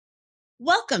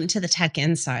Welcome to the Tech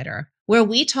Insider, where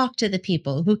we talk to the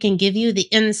people who can give you the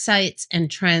insights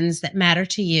and trends that matter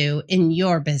to you in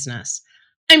your business.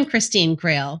 I'm Christine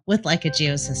Grail with Leica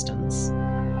Geosystems.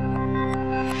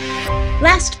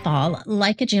 Last fall,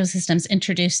 Leica Geosystems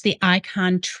introduced the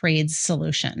iCON Trades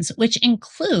Solutions, which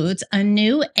includes a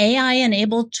new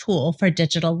AI-enabled tool for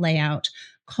digital layout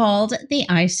called the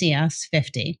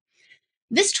iCS50.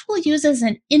 This tool uses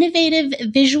an innovative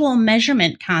visual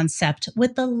measurement concept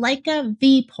with the Leica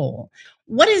V pole.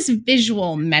 What is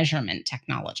visual measurement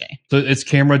technology? So it's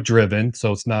camera driven.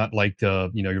 So it's not like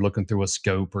you're looking through a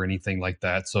scope or anything like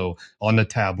that. So on the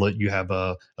tablet, you have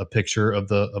a picture of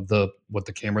the what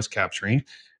the camera's capturing,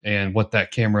 and what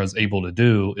that camera is able to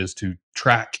do is to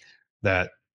track that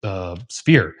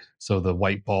sphere. So the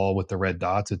white ball with the red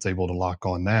dots, it's able to lock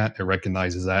on that. It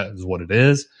recognizes that as what it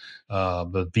is.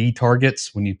 The V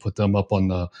targets, when you put them up on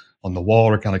the wall,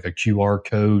 are kind of like a QR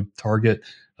code target,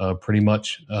 pretty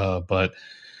much. But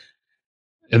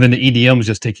and then the EDM is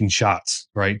just taking shots,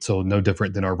 right? So no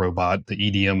different than our robot. The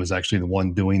EDM is actually the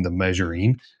one doing the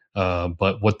measuring.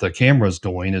 But what the camera is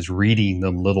doing is reading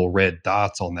them little red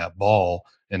dots on that ball,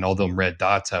 and all them red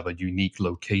dots have a unique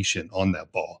location on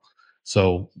that ball.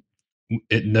 So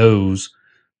it knows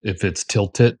if it's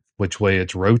tilted, which way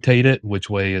it's rotated, which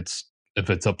way it's if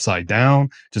it's upside down,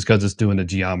 just because it's doing the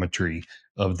geometry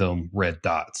of them red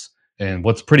dots. And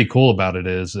what's pretty cool about it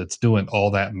is it's doing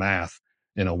all that math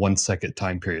in a 1 second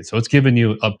time period. So it's giving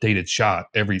you an updated shot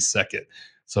every second.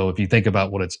 So if you think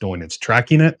about what it's doing, it's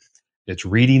tracking it, it's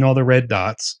reading all the red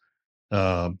dots,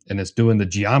 and it's doing the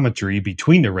geometry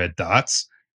between the red dots,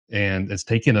 and it's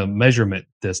taking a measurement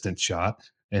distance shot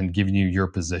and giving you your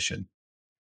position.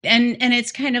 And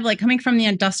it's kind of like coming from the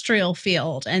industrial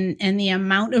field and the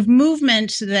amount of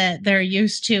movement that they're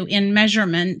used to in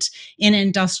measurement in the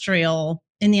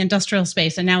industrial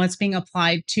space, and now it's being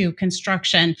applied to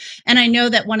construction. And I know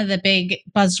that one of the big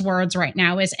buzzwords right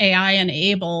now is AI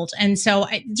enabled, and so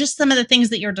just some of the things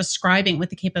that you're describing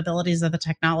with the capabilities of the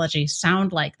technology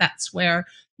sound like that's where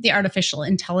the artificial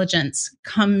intelligence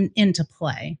come into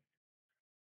play.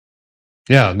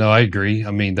 Yeah, no, I agree.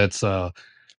 I mean, that's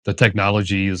the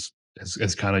technology is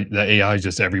kind of the AI is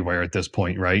just everywhere at this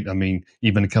point, right? I mean,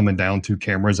 even coming down to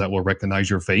cameras that will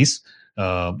recognize your face.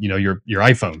 Your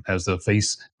iPhone has the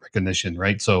face recognition,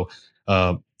 right? So,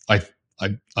 uh, I,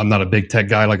 I'm not a big tech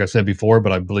guy, like I said before,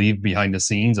 but I believe behind the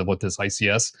scenes of what this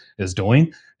ICS is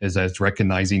doing is that it's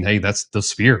recognizing, hey, that's the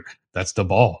sphere, that's the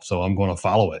ball, so I'm going to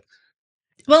follow it.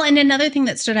 Well, and another thing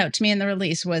that stood out to me in the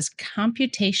release was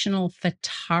computational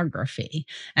photography,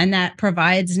 and that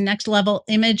provides next level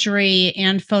imagery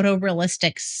and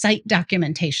photorealistic site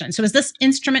documentation. So, is this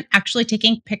instrument actually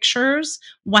taking pictures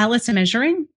while it's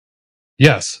measuring?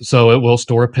 Yes, so it will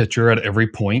store a picture at every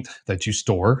point that you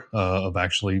store of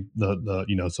actually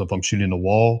So if I'm shooting a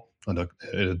wall,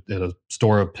 it'll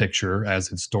store a picture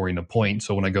as it's storing a point.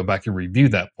 So when I go back and review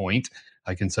that point,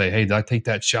 I can say, "Hey, did I take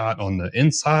that shot on the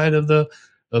inside of the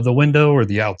window or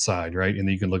the outside?" Right, and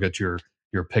then you can look at your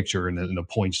picture, and the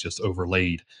points just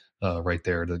overlaid right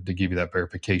there to give you that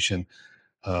verification.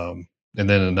 And then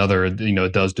another,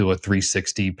 it does do a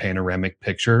 360 panoramic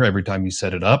picture every time you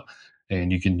set it up, and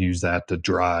you can use that to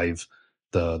drive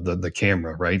the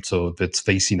camera, right? So if it's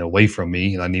facing away from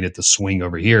me and I need it to swing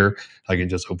over here, I can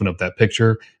just open up that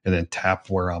picture and then tap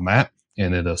where I'm at,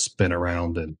 and it'll spin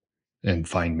around and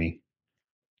find me.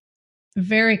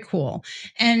 Very cool.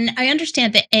 And I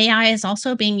understand that AI is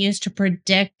also being used to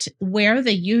predict where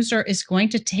the user is going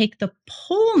to take the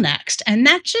poll next. And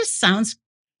that just sounds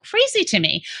crazy to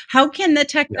me. How can the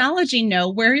Yeah. technology know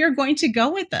where you're going to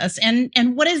go with this? And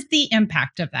what is the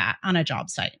impact of that on a job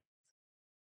site?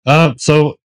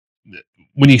 So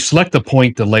when you select a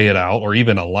point to lay it out, or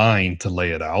even a line to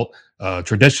lay it out,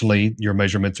 traditionally your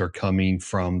measurements are coming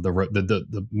from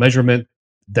the measurement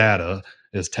data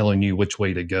is telling you which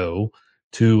way to go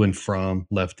to and from,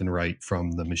 left and right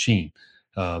from the machine.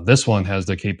 This one has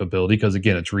the capability because,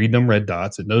 again, it's reading them red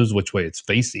dots. It knows which way it's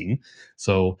facing.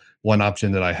 So one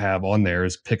option that I have on there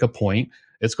is pick a point.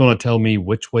 It's going to tell me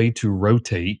which way to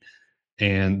rotate,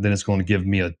 and then it's going to give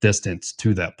me a distance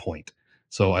to that point.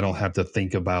 So I don't have to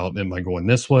think about, am I going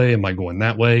this way? Am I going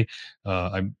that way?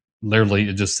 I literally,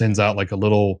 it just sends out like a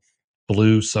little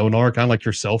blue sonar, kind of like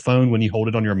your cell phone when you hold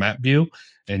it on your map view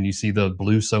and you see the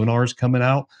blue sonars coming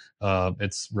out.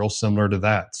 It's real similar to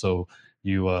that. So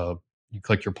you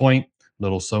click your point,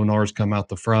 little sonars come out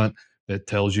the front. It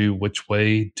tells you which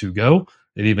way to go.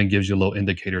 It even gives you a little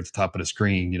indicator at the top of the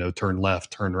screen, turn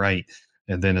left, turn right,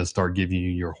 and then it'll start giving you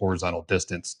your horizontal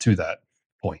distance to that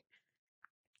point.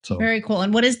 So Very cool.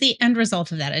 And what is the end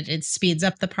result of that? It speeds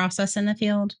up the process in the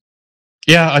field.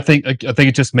 Yeah, I think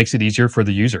it just makes it easier for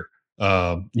the user.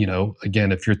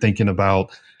 Again, if you're thinking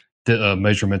about the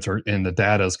measurements or and the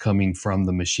data is coming from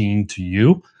the machine to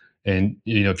you, and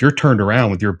if you're turned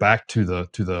around with your back to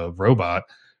the robot,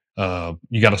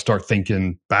 you got to start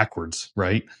thinking backwards,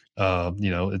 right?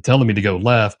 It's telling me to go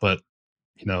left, but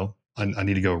I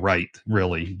need to go right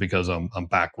really because I'm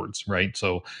backwards, right?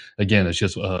 So again, it's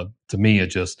just to me, it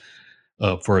just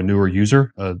for a newer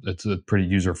user, it's a pretty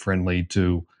user friendly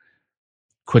to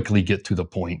quickly get to the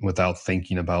point without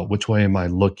thinking about which way am I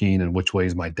looking and which way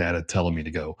is my data telling me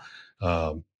to go.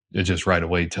 It's just right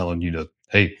away telling you to,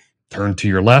 hey, turn to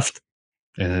your left.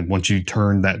 And then once you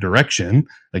turn that direction,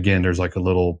 again, there's like a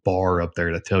little bar up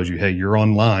there that tells you, hey, you're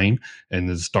online, and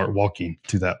then start walking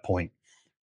to that point.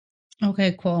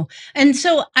 Okay, cool. And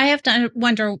so I have to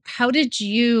wonder, how did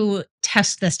you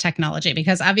test this technology?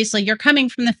 Because obviously you're coming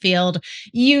from the field,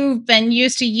 you've been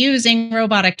used to using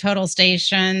robotic total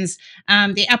stations.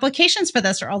 The applications for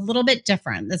this are a little bit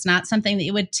different. It's not something that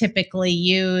you would typically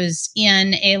use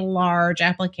in a large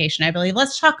application, I believe.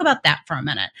 Let's talk about that for a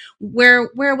minute.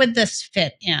 Where would this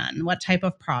fit in? What type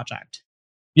of project?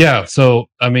 Yeah. So,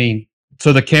 I mean,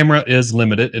 so the camera is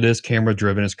limited. It is camera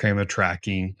driven. It's camera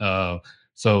tracking.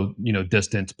 So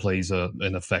distance plays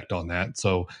an effect on that.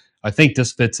 So I think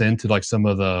this fits into like some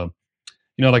of the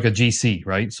like a GC,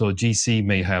 right? So a GC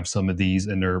may have some of these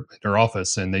in their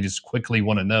office, and they just quickly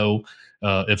want to know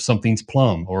if something's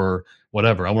plumb or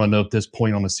whatever. I want to know if this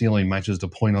point on the ceiling matches the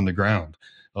point on the ground,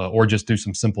 or just do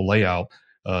some simple layout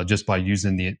just by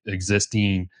using the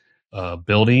existing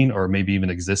building or maybe even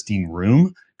existing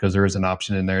room, because there is an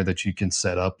option in there that you can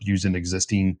set up using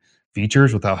existing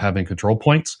features without having control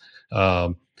points.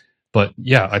 Um, but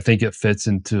yeah, I think it fits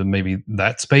into maybe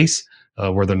that space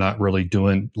where they're not really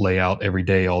doing layout every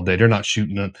day, all day. They're not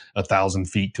shooting 1,000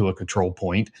 feet to a control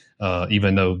point,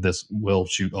 even though this will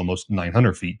shoot almost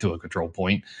 900 feet to a control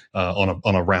point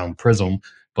on a round prism.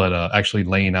 But actually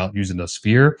laying out using a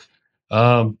sphere,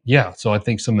 yeah. So I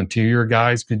think some interior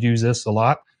guys could use this a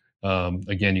lot.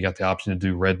 Again, you got the option to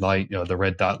do red light, the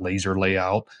red dot laser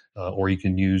layout, or you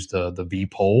can use the V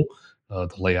pole to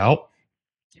lay out.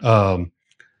 Um,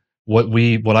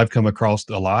 what I've come across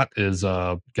a lot is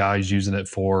guys using it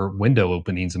for window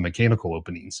openings and mechanical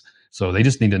openings. So they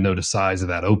just need to know the size of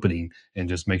that opening and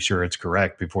just make sure it's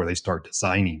correct before they start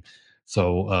designing.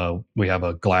 So we have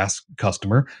a glass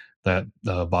customer that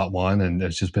bought one, and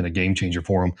it's just been a game changer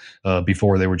for them.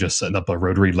 Before they were just setting up a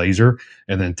rotary laser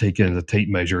and then taking the tape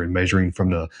measure and measuring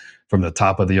from the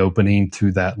top of the opening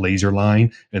to that laser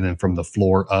line, and then from the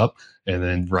floor up, and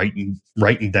then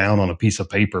writing down on a piece of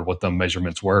paper what the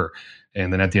measurements were.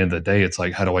 And then at the end of the day, it's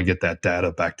like, how do I get that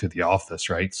data back to the office,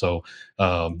 right? So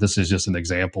this is just an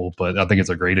example, but I think it's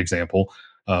a great example.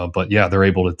 But yeah, they're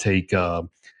able to take not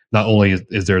only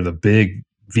is there the big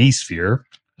V sphere,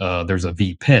 there's a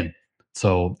V pen.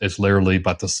 So it's literally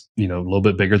about this, a little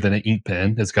bit bigger than an ink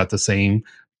pen. It's got the same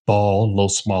ball, a little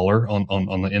smaller on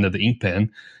the end of the ink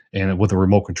pen, and with a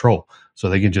remote control. So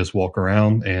they can just walk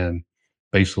around and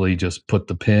basically just put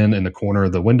the pen in the corner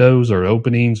of the windows or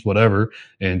openings, whatever,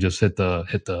 and just hit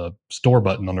the store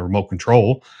button on the remote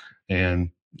control, and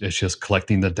it's just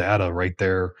collecting the data right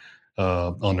there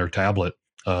on their tablet.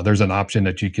 There's an option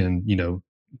that you can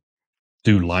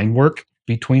do line work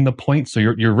between the points, so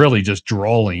you're really just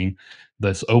drawing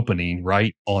this opening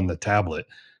right on the tablet,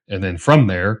 and then from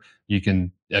there you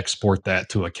can export that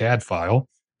to a CAD file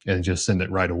and just send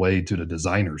it right away to the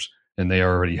designers, and they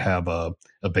already have a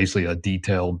basically a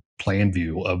detailed plan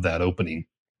view of that opening.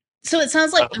 So it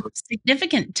sounds like a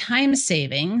significant time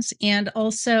savings, and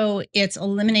also it's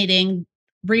eliminating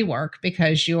rework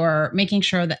because you're making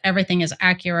sure that everything is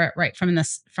accurate right from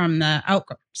the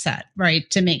outset, right?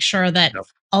 To make sure that Yep.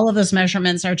 all of those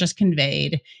measurements are just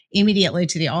conveyed immediately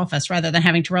to the office rather than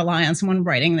having to rely on someone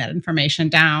writing that information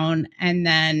down and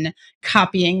then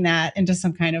copying that into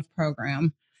some kind of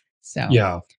program. So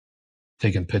Yeah,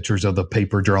 taking pictures of the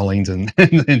paper drawings and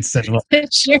and sending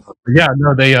sure. yeah,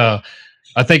 no,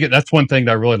 I think that's one thing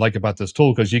that I really like about this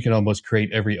tool, because you can almost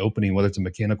create every opening, whether it's a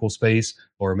mechanical space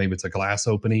or maybe it's a glass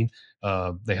opening.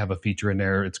 They have a feature in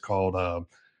there. It's called,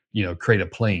 create a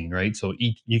plane, right? So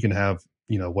each you can have,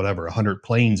 whatever, 100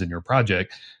 planes in your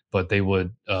project, but they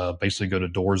would basically go to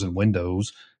doors and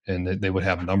windows, and they would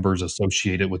have numbers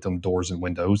associated with them doors and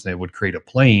windows. They would create a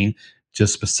plane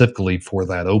just specifically for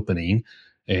that opening,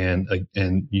 and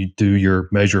you do your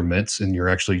measurements, and you're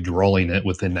actually drawing it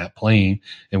within that plane,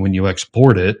 and when you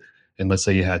export it, and let's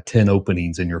say you had 10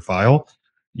 openings in your file,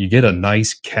 you get a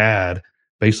nice CAD,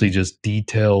 basically just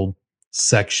detailed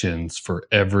sections for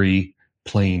every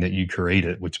plane that you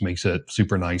created, which makes it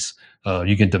super nice.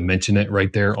 You can dimension it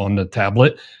right there on the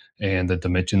tablet, and the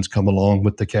dimensions come along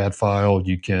with the CAD file.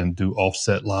 You can do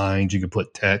offset lines. You can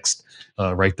put text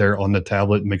right there on the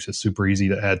tablet. It makes it super easy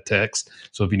to add text.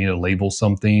 So if you need to label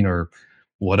something or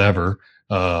whatever,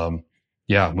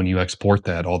 yeah, when you export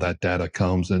that, all that data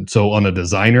comes. And so on a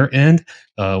designer end,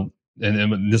 uh,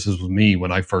 and this is with me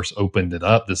when I first opened it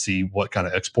up to see what kind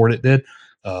of export it did.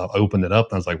 I opened it up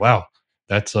and I was like, wow,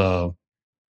 that's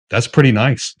that's pretty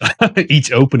nice.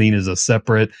 Each opening is a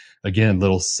separate, again,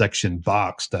 little section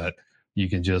box that you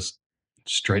can just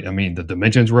straight. I mean, the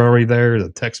dimensions were already there, the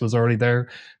text was already there.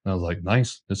 And I was like,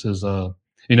 nice. This is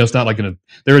it's not like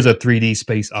there is a 3D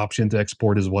space option to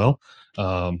export as well.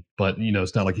 But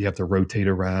it's not like you have to rotate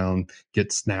around,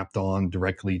 get snapped on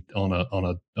directly on a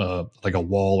like a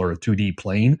wall or a 2D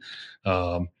plane.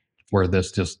 Um, where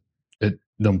this just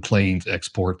them planes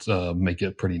exports make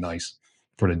it pretty nice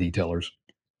for the detailers.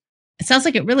 It sounds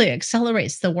like it really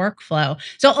accelerates the workflow.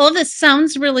 So all of this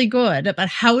sounds really good, but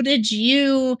how did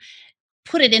you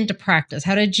put it into practice?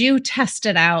 How did you test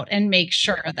it out and make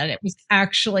sure that it was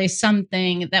actually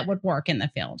something that would work in the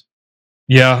field?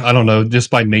 Yeah, I don't know.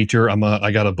 Just by nature,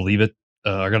 I gotta believe it.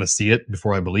 I gotta see it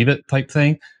before I believe it, type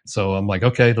thing. So I'm like,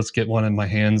 okay, let's get one in my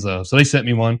hands. So they sent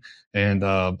me one, and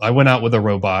I went out with a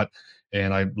robot,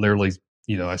 and I literally,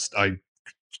 I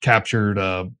captured,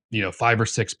 5 or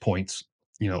 6 points,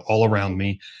 all around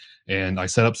me, and I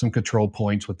set up some control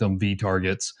points with them V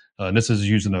targets. And this is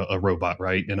using a robot,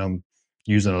 right? And I'm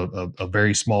using a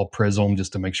very small prism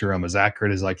just to make sure I'm as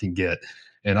accurate as I can get.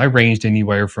 And I ranged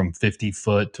anywhere from 50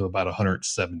 foot to about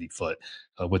 170 foot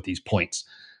with these points.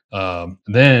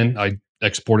 Then I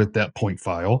exported that point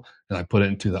file and I put it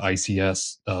into the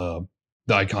ICS, the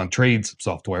iCON trades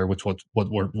software, which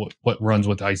what runs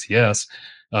with ICS.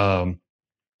 Um,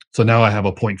 so now I have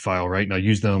a point file, right? And I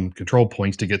use them control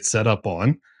points to get set up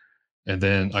on. And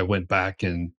then I went back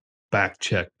and back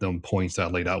checked them points that I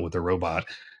laid out with the robot.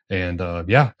 And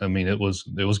yeah, I mean it was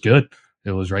good.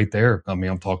 It was right there. I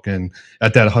mean, I'm talking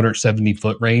at that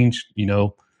 170-foot range,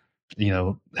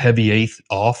 heavy eighth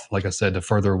off. Like I said, the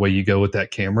further away you go with that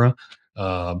camera,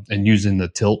 and using the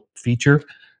tilt feature,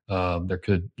 there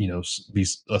could be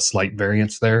a slight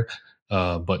variance there.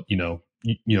 But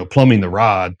plumbing the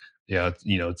rod, yeah,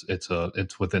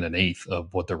 it's within an eighth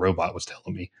of what the robot was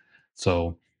telling me.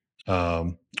 So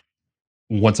um,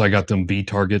 once I got them V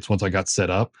targets, once I got set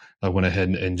up, I went ahead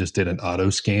and just did an auto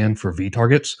scan for V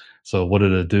targets. So what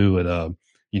did it do?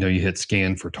 You hit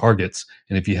scan for targets,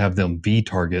 and if you have them V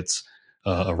targets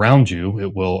around you,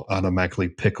 it will automatically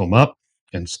pick them up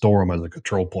and store them as a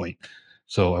control point.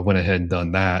 So I went ahead and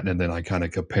done that, and then I kind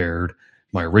of compared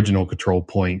my original control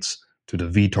points to the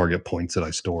V target points that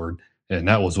I stored, and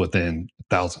that was within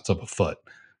thousandths of a foot,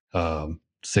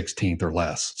 16th or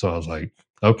less. So I was like,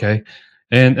 okay,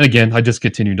 and again, I just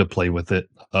continued to play with it.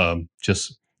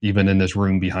 Just even in this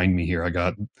room behind me here, I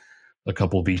got a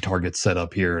couple V targets set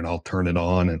up here, and I'll turn it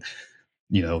on and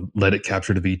let it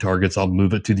capture the V targets. I'll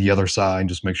move it to the other side,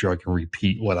 just make sure I can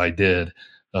repeat what I did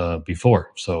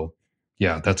before. So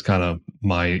yeah, that's kind of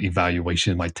my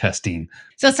evaluation, my testing.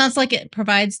 So it sounds like it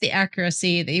provides the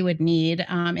accuracy that you would need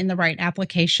in the right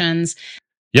applications.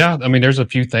 Yeah, I mean, there's a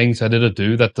few things that it'll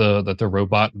do that the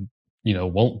robot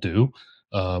won't do.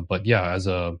 But yeah, as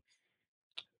a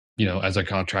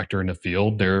contractor in the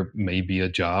field, there may be a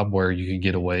job where you can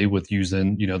get away with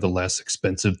using, the less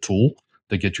expensive tool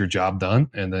to get your job done.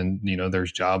 And then,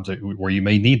 there's jobs where you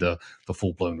may need the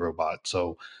full blown robot.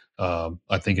 So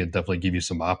I think it definitely give you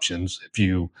some options if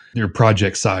your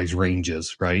project size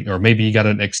ranges, right? Or maybe you got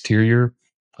an exterior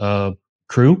uh,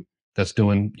 crew that's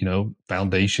doing,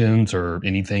 foundations or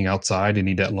anything outside,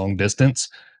 any that long distance.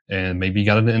 And maybe you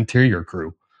got an interior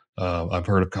crew. I've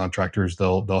heard of contractors;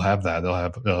 they'll have that. They'll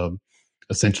have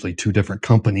essentially two different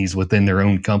companies within their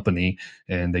own company,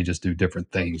 and they just do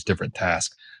different things, different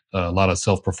tasks. A lot of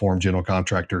self-performed general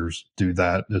contractors do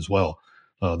that as well.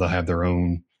 They'll have their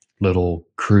own little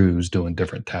crews doing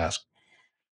different tasks.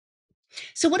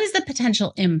 So, what is the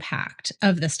potential impact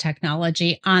of this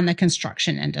technology on the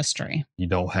construction industry? You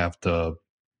don't have to,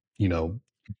 you know,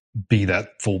 be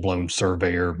that full blown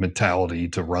surveyor mentality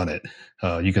to run it.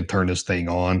 You can turn this thing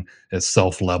on as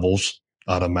self levels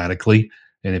automatically.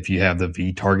 And if you have the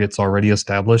V targets already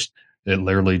established, it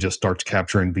literally just starts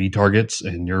capturing V targets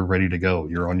and you're ready to go.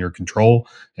 You're on your control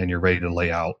and you're ready to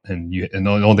lay out. And the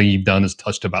only thing you've done is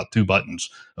touched about two buttons,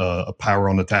 a power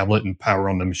on the tablet and power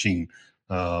on the machine.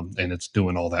 And it's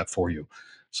doing all that for you.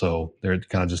 So there it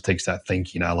kind of just takes that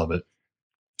thinking out of it.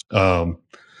 Um,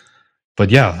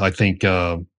 but yeah, I think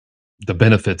the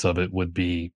benefits of it would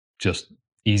be just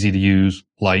easy to use,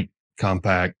 light,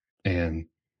 compact, and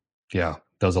yeah,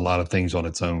 does a lot of things on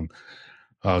its own.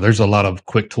 There's a lot of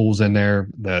quick tools in there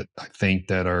that I think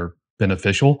that are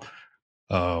beneficial.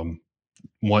 Um,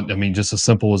 I mean, just as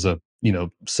simple as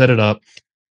set it up,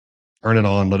 turn it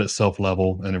on, let it self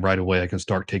level, and then right away I can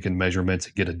start taking measurements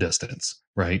and get a distance,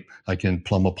 right? I can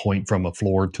plumb a point from a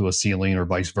floor to a ceiling or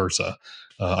vice versa.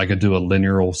 I can do a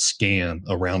linear scan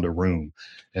around a room.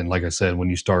 And like I said, when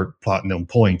you start plotting them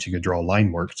points, you can draw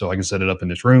line work. So I can set it up in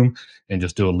this room and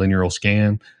just do a linear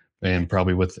scan. And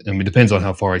probably I mean, it depends on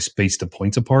how far I space the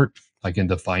points apart. I can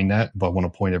define that if I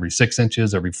want to point every 6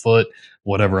 inches, every foot,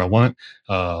 whatever I want.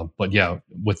 But yeah,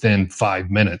 within 5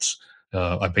 minutes,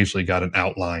 I basically got an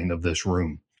outline of this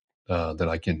room that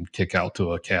I can kick out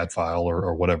to a CAD file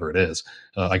or whatever it is.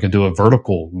 I can do a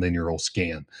vertical linear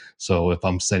scan. So if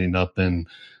I'm setting up in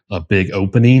a big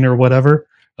opening or whatever,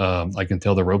 I can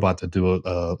tell the robot to do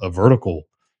a vertical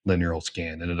linear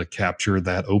scan, and it'll capture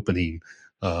that opening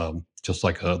just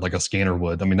like a scanner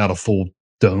would. I mean, not a full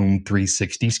dome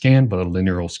 360 scan, but a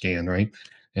linear scan, right?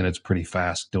 And it's pretty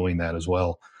fast doing that as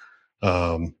well.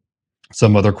 Um,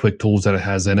 some other quick tools that it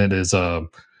has in it is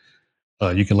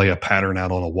you can lay a pattern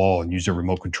out on a wall and use a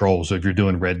remote control. So if you're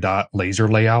doing red dot laser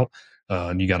layout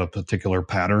and you got a particular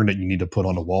pattern that you need to put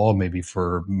on the wall, maybe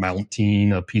for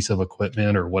mounting a piece of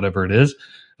equipment or whatever it is,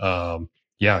 um,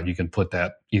 yeah, you can put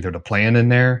that either the plan in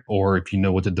there, or if you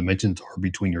know what the dimensions are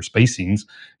between your spacings,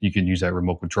 you can use that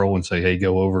remote control and say, hey,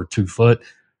 go over 2 foot,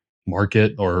 mark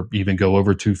it, or even go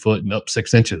over 2 foot and up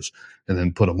 6 inches, and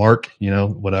then put a mark,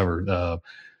 whatever.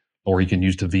 Or you can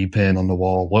use the V pin on the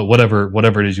wall, whatever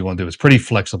it is you want to do. It's pretty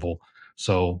flexible.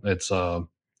 So it's and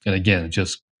again,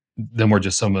 just then we're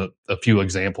just a few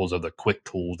examples of the quick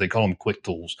tools. They call them quick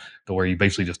tools, to where you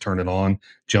basically just turn it on,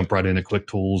 jump right into quick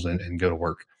tools, and go to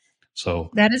work.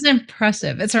 So That is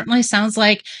impressive. It certainly sounds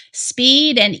like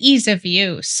speed and ease of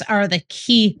use are the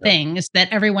key yeah. things that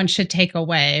everyone should take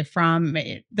away from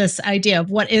this idea of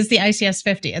what is the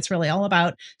ICS50. It's really all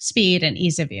about speed and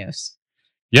ease of use.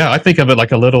 Yeah, I think of it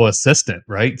like a little assistant,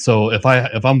 right? So if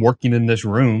I'm working in this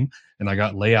room and I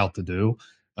got layout to do,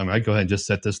 I mean, I go ahead and just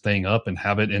set this thing up and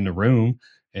have it in the room.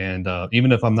 And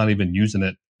even if I'm not even using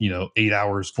it, 8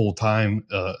 hours full time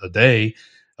a day,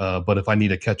 but if I need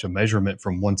to catch a measurement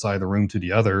from one side of the room to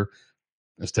the other,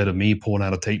 instead of me pulling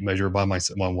out a tape measure by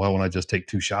myself, why won't I just take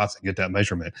 2 shots and get that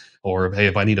measurement? Or hey,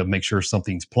 if I need to make sure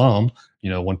something's plumb,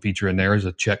 one feature in there is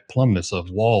a check plumbness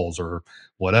of walls or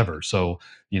whatever. So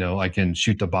I can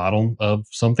shoot the bottom of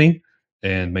something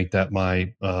and make that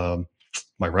my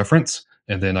reference,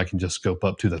 and then I can just scope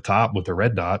up to the top with the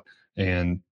red dot,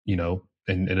 and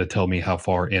and it'll tell me how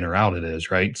far in or out it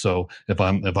is, right? So if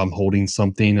I'm holding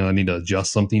something and I need to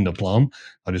adjust something to plumb,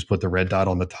 I just put the red dot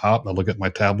on the top. I look at my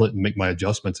tablet and make my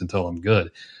adjustments until I'm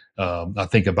good. I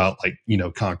think about, like,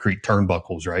 concrete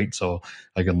turnbuckles, right? So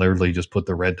I can literally just put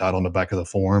the red dot on the back of the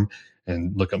form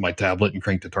and look at my tablet and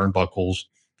crank the turnbuckles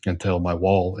until my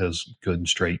wall is good and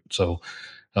straight. So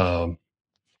um,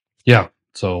 yeah,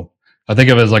 so I think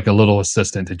of it as like a little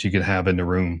assistant that you can have in the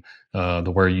room,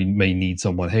 to where you may need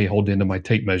someone. Hey, hold into my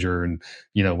tape measure, and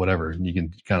whatever. You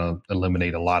can kind of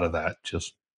eliminate a lot of that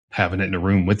just having it in the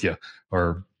room with you,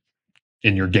 or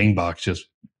in your game box. Just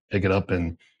pick it up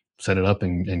and set it up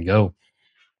and go.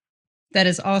 That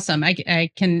is awesome. I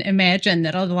can imagine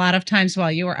that a lot of times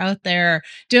while you were out there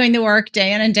doing the work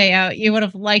day in and day out, you would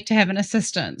have liked to have an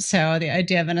assistant. So the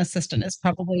idea of an assistant is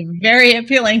probably very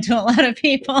appealing to a lot of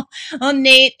people. Well,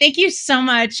 Nate, thank you so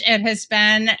much. It has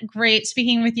been great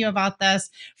speaking with you about this.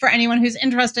 For anyone who's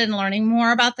interested in learning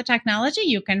more about the technology,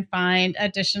 you can find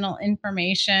additional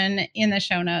information in the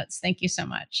show notes. Thank you so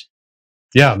much.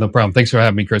 Yeah, no problem. Thanks for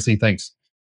having me, Chrissy. Thanks.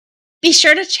 Be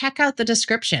sure to check out the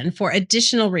description for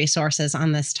additional resources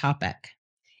on this topic.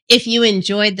 If you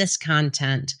enjoyed this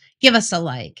content, give us a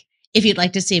like. If you'd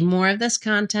like to see more of this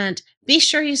content, be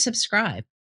sure you subscribe.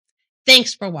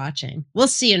 Thanks for watching. We'll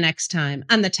see you next time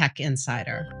on the Tech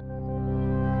Insider.